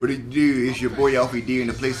What it do? It's your boy Alfie D, and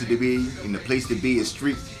the place to be, and the place to be is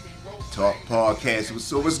Street Talk Podcast.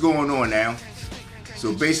 So what's going on now?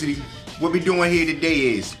 So basically, what we doing here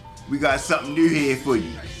today is we got something new here for you.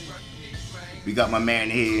 We got my man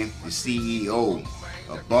here, the CEO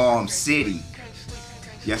of Bomb City.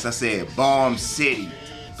 Yes, I said Bomb City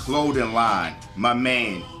clothing line. My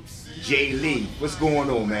man, Jay Lee. What's going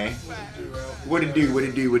on, man? What it do,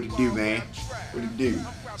 man? What it do?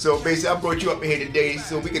 So basically, I brought you up here today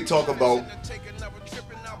so we can talk about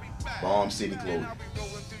Bomb City Clothing.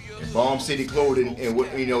 And Bomb City Clothing and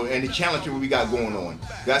what and the challenge that we got going on.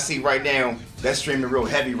 I see right now that's streaming real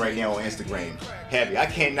heavy right now on Instagram. Heavy. I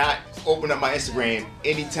cannot open up my Instagram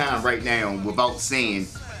anytime right now without saying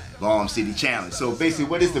Bomb City Challenge. So basically,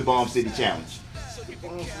 what is the Bomb City Challenge? The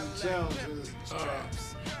Bomb City Challenge is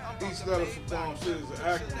each letter for Bomb City is an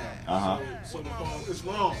acronym. So the bomb, it's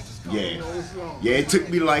long. Yeah. It's long. Yeah, it took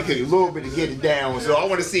me like a little bit to get it down. So I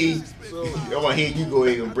want to see. I want to hear you go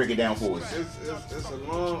ahead and break it down for us. It's a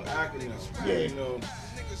long acronym. Yeah.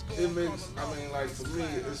 It makes, like for me,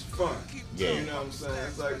 it's fun. Yeah. You know what I'm saying?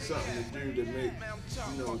 It's like something to do to make,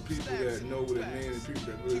 people that know what it means and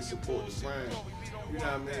people that really support the brand. You know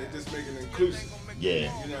what I mean? It just make it inclusive.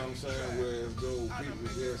 Yeah. You know what I'm saying? Whereas though people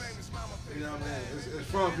just, you know what I mean? It's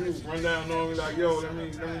fun. People run down on me like, yo, let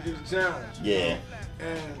me do the challenge. Yeah.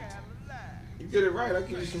 And you get it right, I'll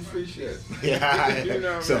give you some free shit. Yeah, you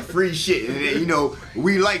know some free shit. And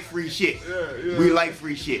we like free shit. Yeah. We like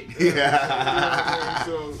free shit. Yeah.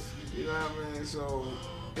 So, you know what I mean? So,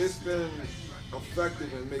 it's been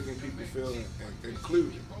effective in making people feel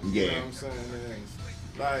included. Yeah. You know what I'm saying? And,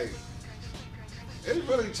 like, it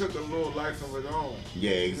really took a little life of its own.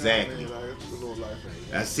 Yeah, exactly. You know what I mean? Like, it took a little life of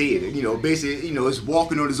its own. I see it. Basically, it's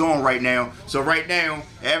walking on its own right now. So right now,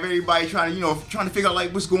 everybody trying to figure out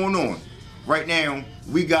like what's going on. Right now,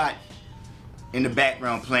 we got in the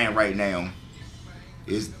background playing right now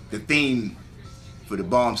is the theme for the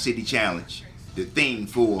Bomb City Challenge, the theme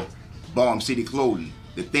for Bomb City Clothing,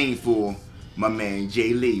 the theme for my man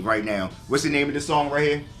Jay Lee right now. What's the name of the song right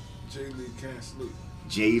here? Jay Lee Can't Sleep.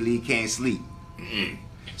 Jay Lee Can't Sleep.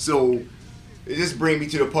 So, this brings me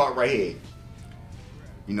to the part right here.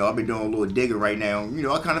 I've been doing a little digging right now.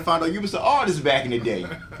 I kind of found out you was an artist back in the day.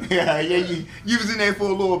 Yeah, you was in there for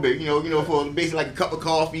a little bit. For basically like a cup of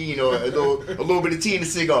coffee. A little bit of tea and a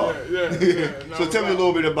cigar. Yeah. So tell me a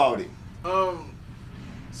little bit about it.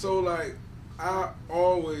 So like I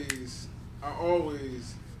always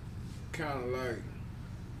kind of like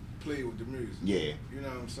play with the music. Yeah. You know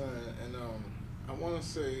what I'm saying? And I want to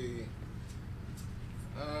say,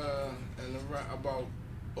 and around about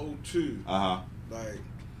 02. Like,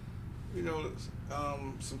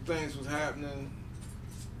 some things was happening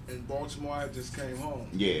in Baltimore. I just came home.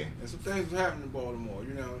 Yeah. And some things was happening in Baltimore,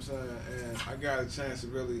 you know what I'm saying? And I got a chance to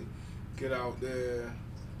really get out there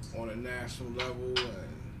on a national level and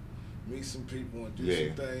meet some people and do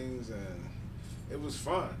some things. And it was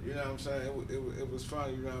fun, you know what I'm saying? It was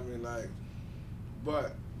fun, you know what I mean? Like,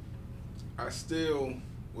 but I still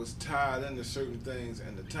was tied into certain things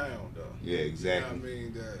in the town, though. Yeah, exactly. You know what I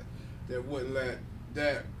mean? That wouldn't let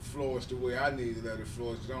that flourish the way I needed to let it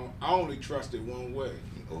flourish. I only trusted one way.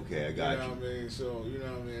 Okay, I got you. You know what I mean? So, you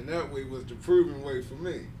know what I mean? That way was the proven way for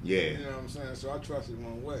me. Yeah. You know what I'm saying? So I trusted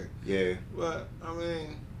one way. Yeah. But, I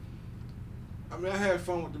had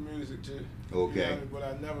fun with the music too. Okay. You know what I mean? But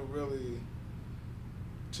I never really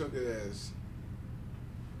took it as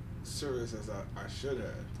serious as I should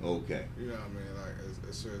have. Okay. You know what I mean? Like,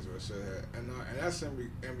 as serious as I should have. And that's in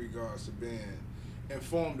regards to being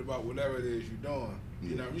informed about whatever it is you're doing.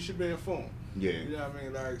 You know, you should be informed. Yeah. You know what I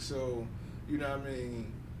mean? Like, so, you know what I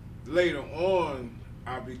mean? Later on,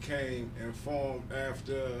 I became informed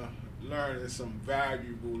after learning some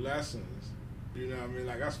valuable lessons. You know what I mean?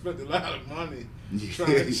 Like, I spent a lot of money trying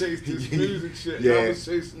to chase this music shit. Yeah. I was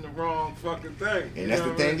chasing the wrong fucking thing. And that's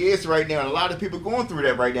the thing is right now, a lot of people going through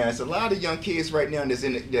that right now. It's a lot of young kids right now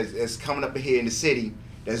that's coming up here in the city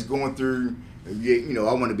that's going through, I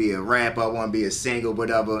want to be a rapper, I want to be a singer,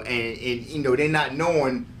 whatever. And they're not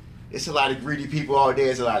knowing it's a lot of greedy people out there.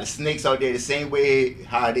 There's a lot of snakes out there, the same way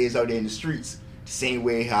how it is out there in the streets, the same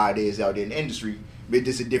way how it is out there in the industry. But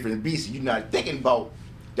just a different beast. You're not thinking about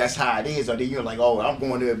that's how it is out there. You're like, oh, I'm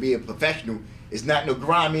going to be a professional. It's not no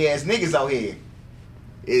grimy ass niggas out here.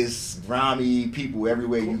 It's grimy people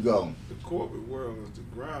everywhere you go. The corporate world is the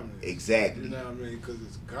grimy. Exactly. You know what I mean? Because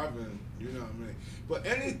it's governed. You know what I mean? But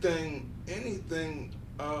anything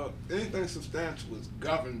substantial is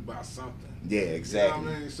governed by something. Yeah, exactly. You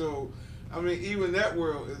know what I mean? So, even that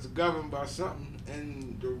world is governed by something,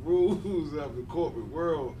 and the rules of the corporate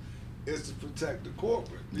world is to protect the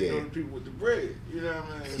corporate. Yeah. You know, the people with the bread. You know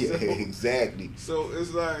what I mean? Yeah, So, exactly. So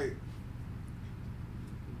it's like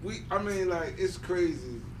it's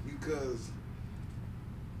crazy because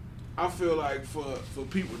I feel like for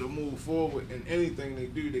people to move forward in anything they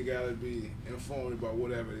do, they gotta be informed about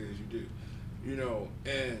whatever it is you do. You know,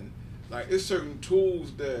 and like it's certain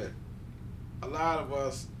tools that a lot of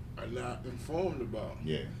us are not informed about.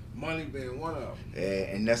 Yeah. Money being one of them.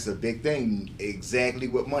 And that's a big thing. Exactly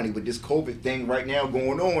what money with this COVID thing right now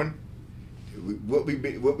going on. What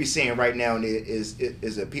we seeing right now is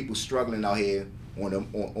that people struggling out here on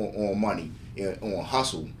money, on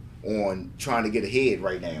hustle, on trying to get ahead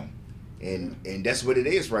right now, and that's what it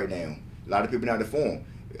is right now. A lot of people not informed.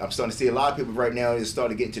 I'm starting to see a lot of people right now is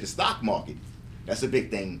starting to get into the stock market. That's a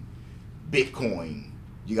big thing. Bitcoin.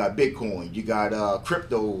 You got Bitcoin. You got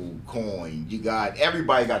crypto coin. You got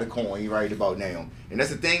everybody got a coin right about now. And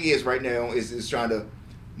that's the thing is right now is trying to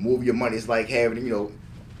move your money. It's like having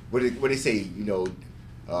what they say your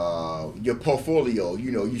portfolio.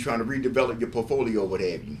 You know, you're trying to redevelop your portfolio, what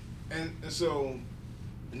have you. And so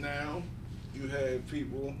now you have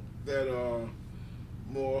people that are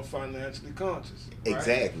more financially conscious. Right?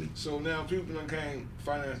 Exactly. So now people became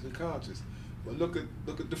financially conscious. But look at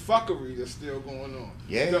the fuckery that's still going on.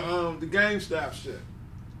 Yeah. The GameStop shit.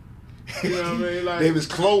 You know what I mean? Like they was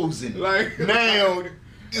closing. Like now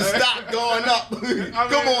the stock going up.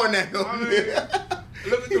 Come on now.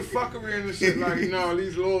 Look at the fuckery and the shit. Like,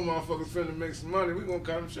 these little motherfuckers finna make some money. We gonna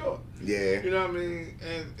cut them short. Yeah. You know what I mean?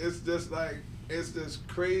 And it's just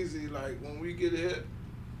crazy. Like when we get hit,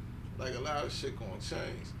 like a lot of shit gonna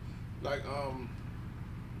change. Like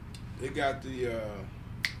they got the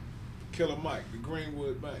Killer Mike, the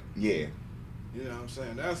Greenwood Bank. Yeah. You know what I'm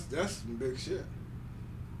saying? That's some big shit.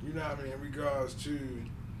 You know what I mean? In regards to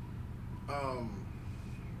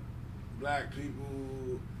black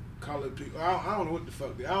people, colored people. I don't know what the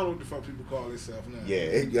fuck people call themselves now.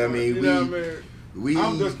 Yeah, I mean, you know what I mean?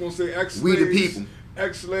 I'm just gonna say ex-slaves. We the people.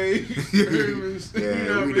 Ex-slaves, humans. Yeah, you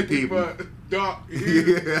know we the people. But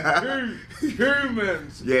humans.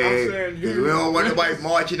 Yeah, I'm saying humans. We don't want nobody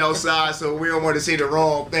marching outside, so we don't want to say the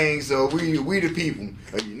wrong thing. So we the people,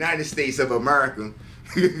 the United States of America,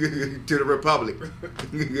 to the Republic. I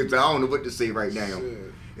don't know what to say right now.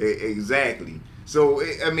 Exactly. So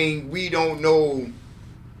I mean, we don't know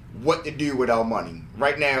what to do with our money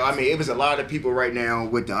right now. I mean, it was a lot of people right now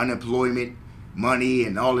with the unemployment money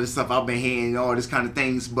and all this stuff I've been hearing, all this kind of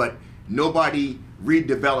things, but nobody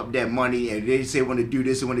redeveloped that money, and they say want to do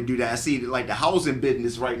this and want to do that. I see like the housing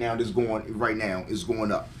business right now is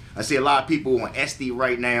going up. I see a lot of people on SD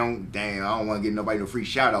right now. Damn, I don't want to give nobody no free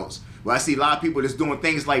shout outs, but I see a lot of people that's doing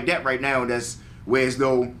things like that right now. That's whereas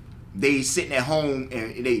though they sitting at home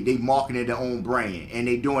and they marketing their own brand and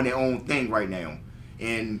they doing their own thing right now.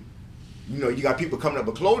 And you got people coming up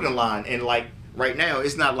with a clothing line, and like right now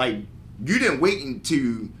it's not like you didn't wait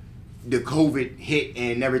until the COVID hit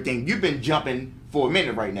and everything. You've been jumping for a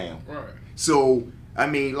minute right now. Right. So I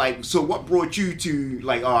mean, like, so what brought you to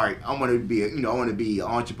like, all right, I want to be an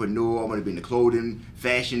entrepreneur. I want to be in the clothing,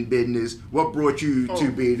 fashion business. What brought you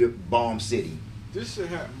to be the Bomb City? This shit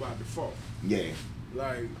happened by default. Yeah.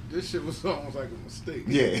 Like, this shit was almost like a mistake.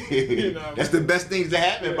 Yeah. You know That's the best things that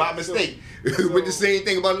happen by mistake. So, with the same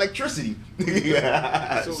thing about electricity.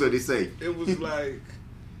 So they say. It was like,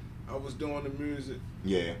 I was doing the music.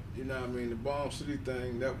 Yeah. You know what I mean? The Bomb City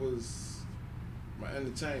thing, that was my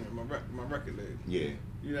entertainment, my record label. Yeah.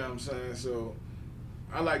 You know what I'm saying? So,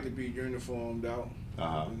 I like to be uniformed out.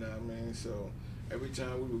 Uh-huh. You know what I mean? So, every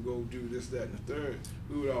time we would go do this, that, and the third,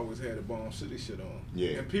 we would always have the Bomb City shit on.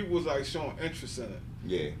 Yeah. And people was like showing interest in it.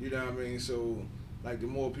 Yeah. You know what I mean? So, like the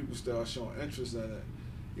more people start showing interest in it,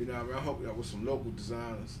 you know what I mean? I hope that was some local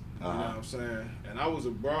designers. You know what I'm saying? And I was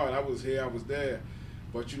abroad, I was here, I was there.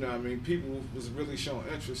 But you know what I mean? People was really showing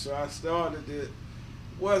interest. So I started it,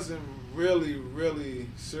 wasn't really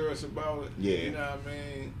serious about it. Yeah. You know what I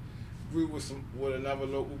mean? Grew with another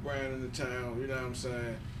local brand in the town, you know what I'm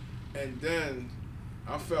saying? And then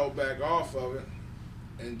I fell back off of it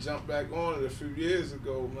and jumped back on it a few years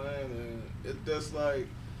ago, man. And it just like,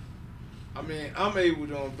 I mean, I'm able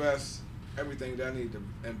to invest everything that I need to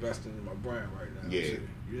invest in my brand right now. Yeah. Too,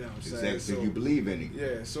 you know what I'm saying? Exactly. So you believe in it.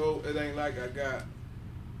 Yeah, so it ain't like I got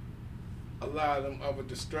a lot of them other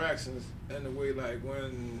distractions in the way like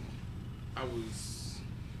when I was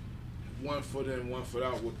 1 foot in, 1 foot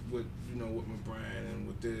out with with my brand and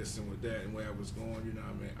with this and with that and where I was going, you know what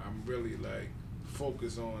I mean? I'm really like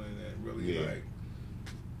focused on it and really like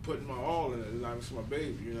putting my all in it. Like it's my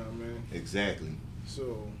baby, you know what I mean? Exactly.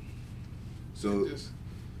 So it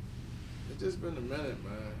just been a minute,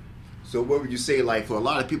 man. So what would you say, like, for a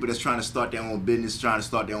lot of people that's trying to start their own business, trying to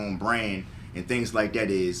start their own brand and things like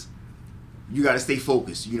that, is you got to stay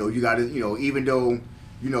focused. You know, you got to, you know, even though,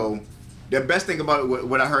 you know, the best thing about it,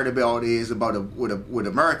 what I heard about is about what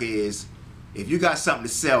America is, if you got something to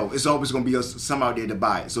sell, it's always going to be some out there to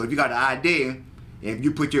buy it. So if you got an idea and if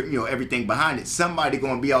you put your, you know, everything behind it, somebody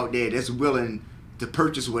going to be out there that's willing to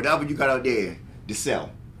purchase whatever you got out there to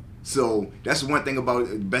sell. So that's one thing about,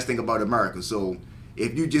 the best thing about America. So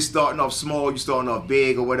if you just starting off small, you starting off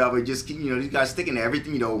big or whatever, just keep, you know, you got to stick in there.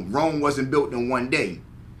 Everything, you know, Rome wasn't built in one day.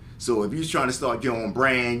 So if you're trying to start your own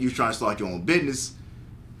brand, you're trying to start your own business,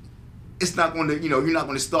 it's not going to, you know, you're not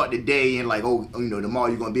going to start the day and like, oh, you know, tomorrow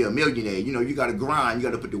you're going to be a millionaire. You know, you got to grind, you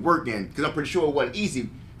got to put the work in. Because I'm pretty sure it wasn't easy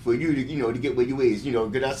for you to, you know, to get where you is. You know,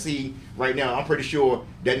 because I see right now, I'm pretty sure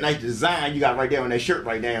that nice design you got right there on that shirt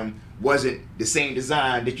right now wasn't the same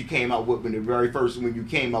design that you came out with when the very first, when you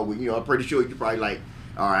came out with. You know, I'm pretty sure you probably like,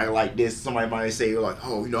 all right, I like this. Somebody might say like,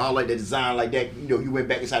 oh, you know, I like that design like that. You know, you went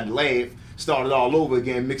back inside the lab, started all over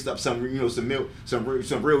again, mixed up some, you know,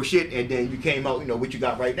 some real shit, and then you came out, you know, what you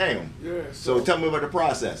got right now. Yeah. So tell me about the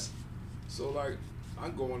process. So like, I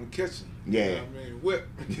go in the kitchen. Yeah. You know what I mean, whip.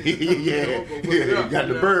 Yeah. Whip it up, You got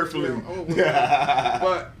the bird flu.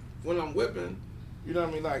 But when I'm whipping, you know what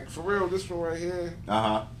I mean, like for real, this one right here.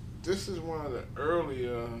 This is one of the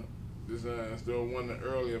earlier designs, though, one of the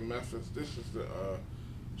earlier methods. This is the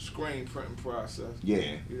screen printing process.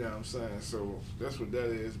 Yeah. You know what I'm saying? So that's what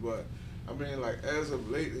that is. But I mean, like as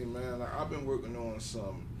of lately, man, like, I've been working on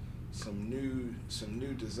some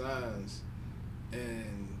new designs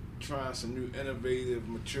and trying some new innovative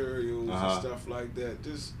materials and stuff like that.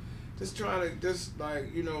 Just trying to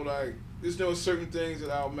like, you know, like there's no certain things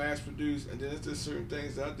that I'll mass produce, and then there's just certain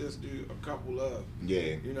things that I just do a couple of.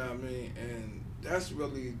 Yeah. You know what I mean? And that's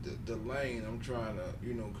really the lane I'm trying to,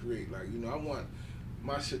 you know, create. Like, you know, I want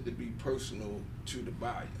my shit to be personal to the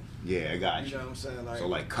buyer. Yeah, I got you. You know what I'm saying? Like, so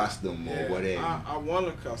like custom or whatever. I want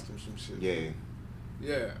to custom some shit. Yeah.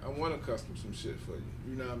 Yeah, I want to custom some shit for you.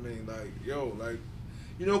 You know what I mean? Like, yo, like,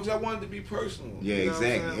 you know, because I want it to be personal. Yeah, you know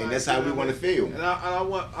exactly. Like, and that's how we want to feel. And I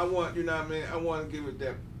want, you know what I mean? I want to give it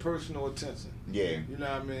that personal attention. Yeah. You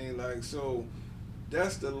know what I mean? Like, so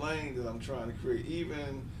that's the lane that I'm trying to create.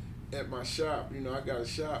 Even at my shop, you know, I got a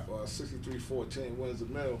shop, 6314 Windsor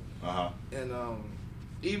Mill. And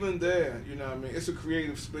even there, you know what I mean, it's a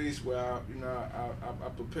creative space where I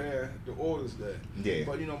prepare the orders there. Yeah.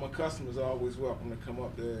 But you know, my customers are always welcome to come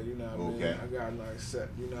up there, you know what I mean? I got a nice set,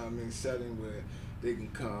 you know what I mean, setting where they can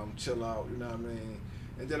come, chill out, you know what I mean?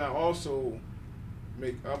 And then I also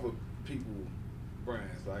make other people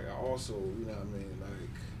brands. Like I also, you know what I mean, like,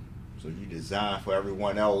 so you design for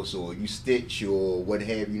everyone else, or you stitch, or what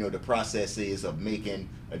have you know. The process is of making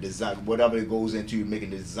a design, whatever it goes into making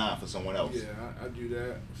the design for someone else. Yeah, I do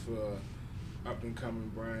that for up and coming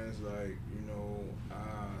brands. Like, you know,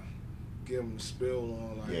 I give them the spill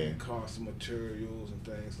on like cost of materials and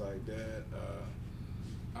things like that.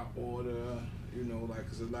 I order, you know, like,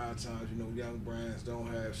 because a lot of times, you know, young brands don't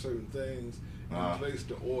have certain things in place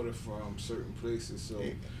to order from certain places. So,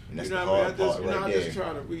 and that's you know the what I hard mean? part right I there. just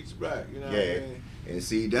try to reach back, you know what I mean? And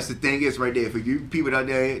see, that's the thing is right there, for you people out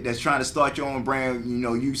there that's trying to start your own brand, you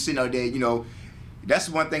know, you sitting out there, you know, that's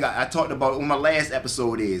one thing I talked about on my last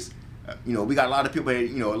episode is, you know, we got a lot of people that,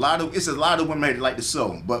 you know, it's a lot of women that like to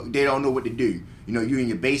sew, but they don't know what to do. You know, you in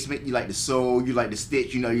your basement, you like to sew, you like to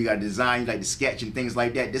stitch, you know, you got to design, you like to sketch and things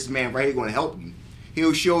like that. This man right here going to help you.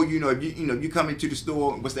 He'll show you, if you come into the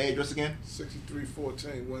store, what's the address again?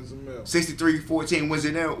 6314 Windsor Mill. 6314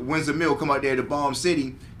 Windsor Mill. Come out there to Balm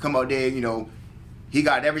City. Come out there, you know, he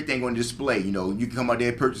got everything on display. You know, you can come out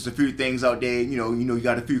there, purchase a few things out there. You know, you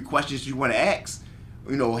got a few questions you want to ask.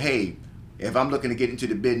 You know, hey, if I'm looking to get into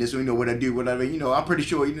the business, or, you know, what I do, whatever, you know, I'm pretty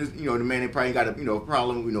sure, you know, the man probably got a, you know,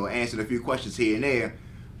 problem, you know, answering a few questions here and there.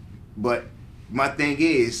 But my thing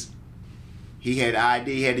is, he had an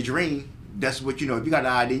idea, he had a dream. That's what, you know, if you got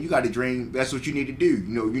an idea, you got a dream, that's what you need to do.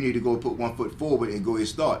 You know, you need to go put one foot forward and go and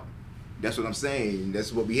start. That's what I'm saying.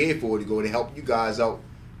 That's what we're here for, to go to help you guys out,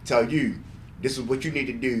 tell you, this is what you need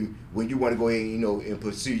to do when you want to go ahead, you know, and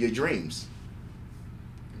pursue your dreams.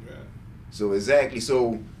 Yeah. So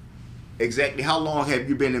exactly how long have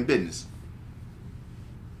you been in business?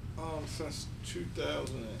 Since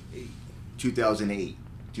 2008. 2008.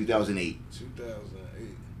 2008.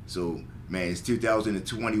 So, man, it's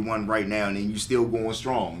 2021 right now, and you still going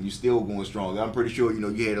strong. You still going strong. I'm pretty sure, you know,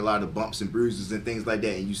 you had a lot of bumps and bruises and things like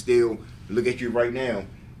that, and you still, look at you right now.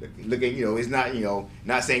 Look at, you know, it's not, you know,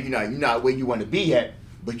 not saying you're not where you want to be at,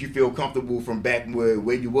 but you feel comfortable from back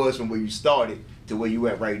where you was from where you started to where you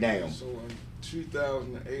at right now. So in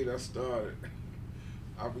 2008,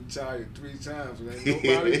 I retired 3 times and ain't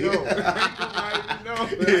nobody know. Ain't nobody know.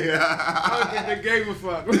 Yeah. I don't think they gave a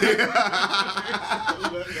fuck. I'm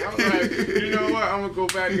like, you know what? I'm gonna go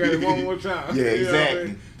back at it one more time. Yeah, you exactly. Know what I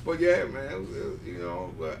mean? But yeah, man, you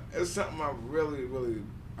know, but it's something I really believe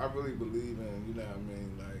in. You know what I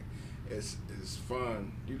mean? Like, it's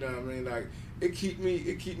fun. You know what I mean? Like, it keep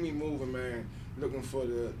me moving, man. Looking for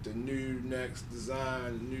the new next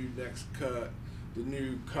design, the new next cut, the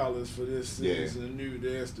new colors for this season, the new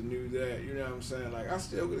this, the new that. You know what I'm saying? Like, I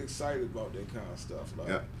still get excited about that kind of stuff. Like,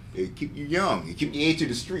 yeah. It keep you young. It keep you into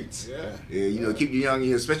the streets. Yeah. Yeah, you know, keep you young, you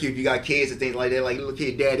know, especially if you got kids and things like that. Like, look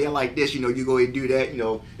here, Dad, they're like this. You know, you go ahead and do that. You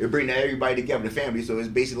know, it bring everybody together, the family. So it's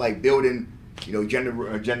basically like building, you know,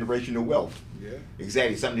 generational wealth. Yeah.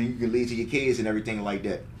 Exactly. Something you can lead to your kids and everything like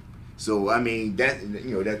that. So I mean, that,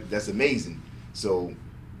 you know, that's amazing. So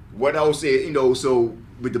what else is, you know, so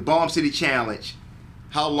with the Balm City Challenge,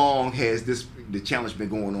 how long has the challenge been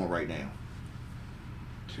going on right now?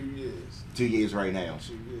 2 years. 2 years right now.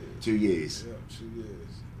 2 years. 2 years. Yeah, 2 years.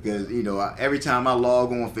 Because, you know, every time I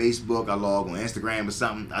log on Facebook, I log on Instagram or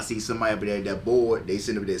something, I see somebody up there at that board, they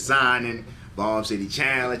sitting up there signing, Balm City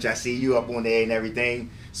Challenge, I see you up on there and everything.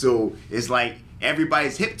 So it's like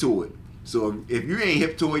everybody's hip to it. So if you ain't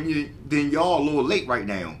hip to it, then y'all a little late right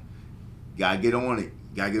now. Gotta get on it.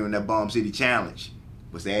 Gotta get on that Balm City Challenge.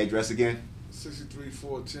 What's the address again?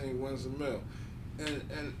 6314 Windsor Mill.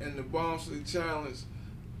 And the Balm City Challenge,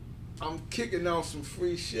 I'm kicking off some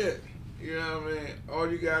free shit. You know what I mean? All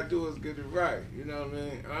you gotta do is get it right. You know what I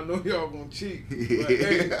mean? I know y'all gonna cheat, but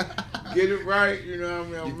hey, get it right. You know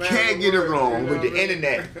what I mean? You can't get it wrong with the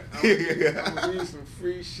internet. I'm gonna read some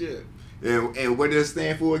free shit. And what does it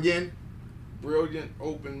stand for again? Brilliant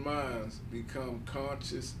open minds become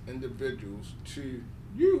conscious individuals to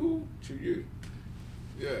you.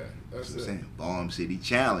 Yeah, that's it. Saying Balm City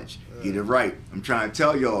Challenge. Get it right. I'm trying to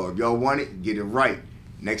tell y'all, if y'all want it, get it right.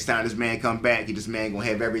 Next time this man come back, this man gonna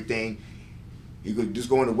have everything. You could just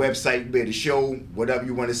go on the website, be able to show whatever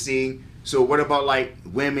you want to see. So what about like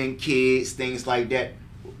women, kids, things like that?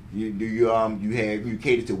 You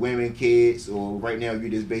cater to women, kids, or right now you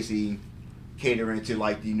just basically catering to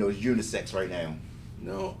like, you know, unisex right now?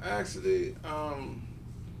 No, actually, I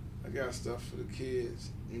got stuff for the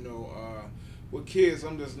kids. You know, with kids,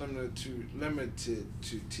 I'm just limited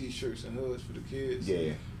to t-shirts and hoods for the kids.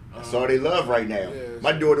 Yeah. That's all they love right now. Yeah,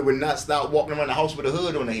 my daughter would not stop walking around the house with a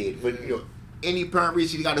hood on her head. But, you know, any parent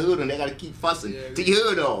reason she got a hood on, they got to keep fussing. Take your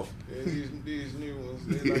hood off. Yeah, these new ones,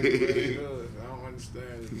 they like to wear their hoods. I don't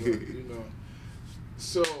understand it, but, you know.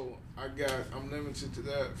 So, I'm limited to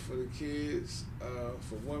that for the kids.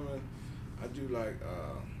 For women, I do like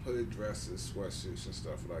hooded dresses, sweatshirts, and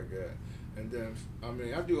stuff like that. And then, I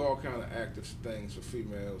mean, I do all kind of active things for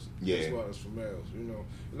females as well as for males, you know.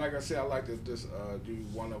 And like I said, I like to just do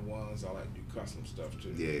one-on-ones. I like to do custom stuff,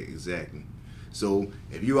 too. Yeah, exactly. So,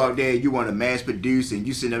 if you out there, you want to mass produce, and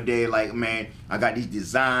you sitting up there like, man, I got these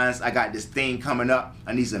designs, I got this thing coming up,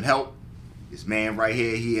 I need some help. This man right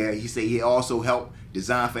here, he say he also help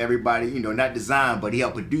design for everybody, you know, not design, but he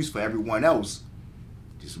help produce for everyone else.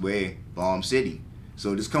 Just wear Balm City.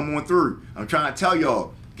 So, just come on through. I'm trying to tell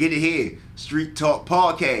y'all, get it here. Street Talk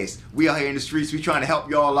Podcast. We out here in the streets. We trying to help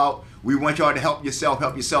y'all out. We want y'all to help yourself,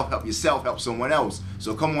 help someone else.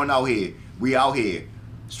 So come on out here. We out here.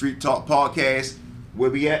 Street Talk Podcast. Where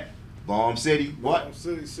we at? Balm City. What? Balm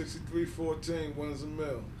City, 6314 Windsor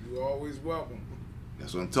Mill. You're always welcome.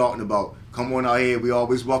 That's what I'm talking about. Come on out here. We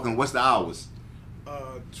always welcome. What's the hours?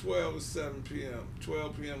 12 to 7 p.m.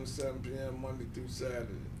 12 p.m. to 7 p.m. Monday through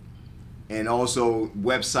Saturday. And also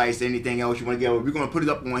websites, anything else you want to get. We're going to put it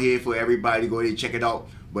up on here for everybody to go ahead and check it out.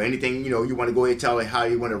 But anything, you know, you want to go ahead and tell how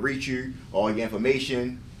you want to reach you, all your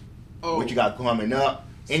information, what you got coming up,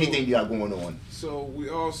 anything you got going on. So we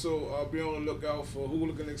also be on the lookout for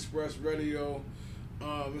Hooligan Express Radio.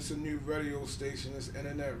 It's a new radio station. It's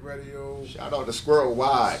internet radio. Shout out to Squirrel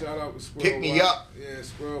Wide. Shout out to Squirrel Pick me up. Yeah,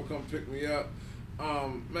 Squirrel, come pick me up.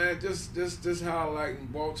 Man, just highlighting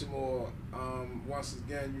Baltimore. Once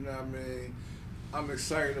again, you know what I mean. I'm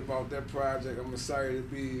excited about that project. I'm excited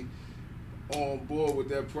to be on board with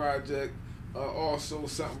that project. Also,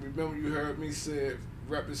 something. Remember, you heard me say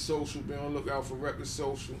Rep is Social. Be on the lookout for Rep is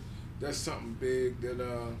Social. That's something big that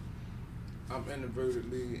I'm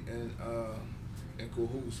inadvertently in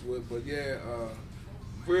cahoots with. But yeah,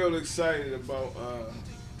 real excited about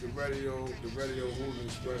the radio Hooligan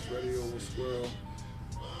Express Radio with Squirrel.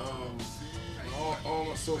 All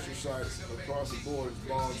my social sites across the board is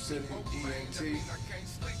Balm City, ENT.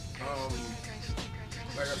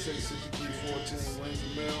 Like I said, 6314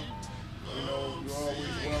 Windsor Mill. You know, you're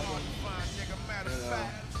always welcome.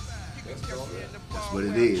 And That's what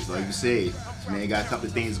it is. Like you said, this man got a couple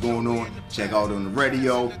of things going on. Check out on the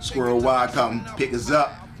radio. Squirrel Y, come pick us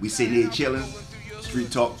up. We sitting here chilling.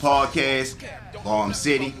 Street Talk Podcast. Bomb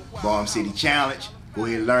City Challenge. Go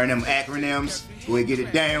ahead and learn them acronyms. Go ahead and get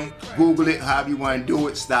it down. Google it, however you want to do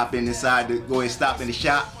it. Go ahead and stop in the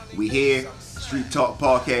shop. We here. Street Talk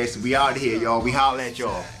Podcast. We out of here, y'all. We holler at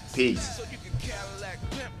y'all. Peace.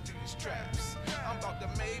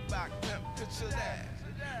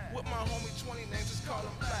 With my homie 20 names, just call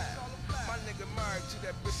him Black. My nigga married to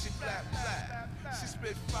that bitch, she black. She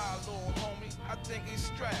spit fire, little homie, I think he's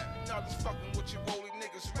strapped. Y'all just fucking with your rolly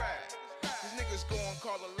niggas rap. These niggas go and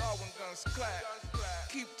call the law when guns clap.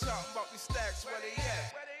 Keep talking about these stacks, where they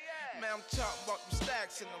at? Man, I'm talking about them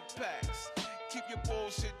stacks in them packs. Keep your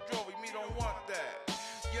bullshit jewelry, me don't want that.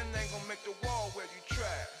 Your name gon' make the wall where you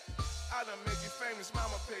trap. I done made you famous,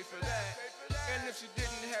 mama pay for that. And if she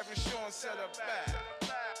didn't have insurance, set her back.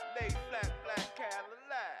 Lay flat, black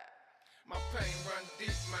Cadillac. My pain run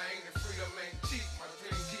deep, man, and freedom ain't cheap. My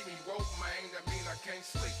dreams keep me woke, man, that mean I can't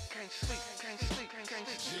sleep. Can't sleep. Can't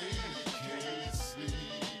sleep.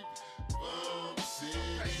 Bomb City.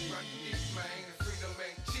 Pain run deep, man, and freedom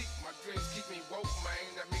ain't cheap. My dreams keep me woke,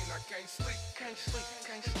 man, that mean I can't sleep. Can't sleep.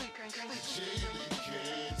 Can't sleep. Can't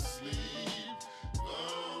sleep.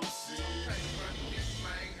 Bomb City. Pain run deep,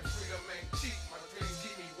 man, and freedom ain't cheap. My dreams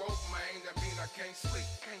keep me woke, man, that mean I can't sleep.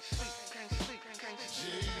 Can't sleep. Can't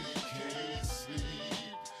sleep.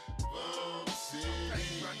 Bomb City.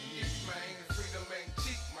 Pain run deep, man, and freedom ain't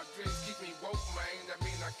cheap. My dreams keep me woke, man, that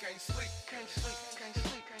mean I can't sleep. Can't sleep. Can't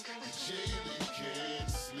sleep.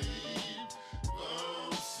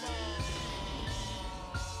 Bomb City.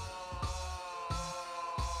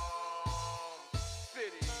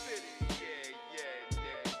 City, yeah,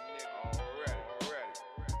 nigga, already.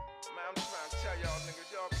 Man, I'm trying to tell y'all niggas,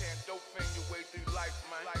 y'all can't dope fiend your way through life,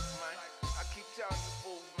 man. I keep telling you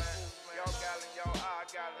fools, man. Y'all got it in y'all eye, I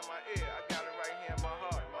got it in my ear, I got it right here in my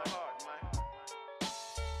heart, man.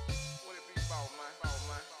 What it be about, man?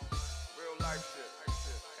 Real life shit.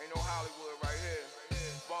 Ain't no Hollywood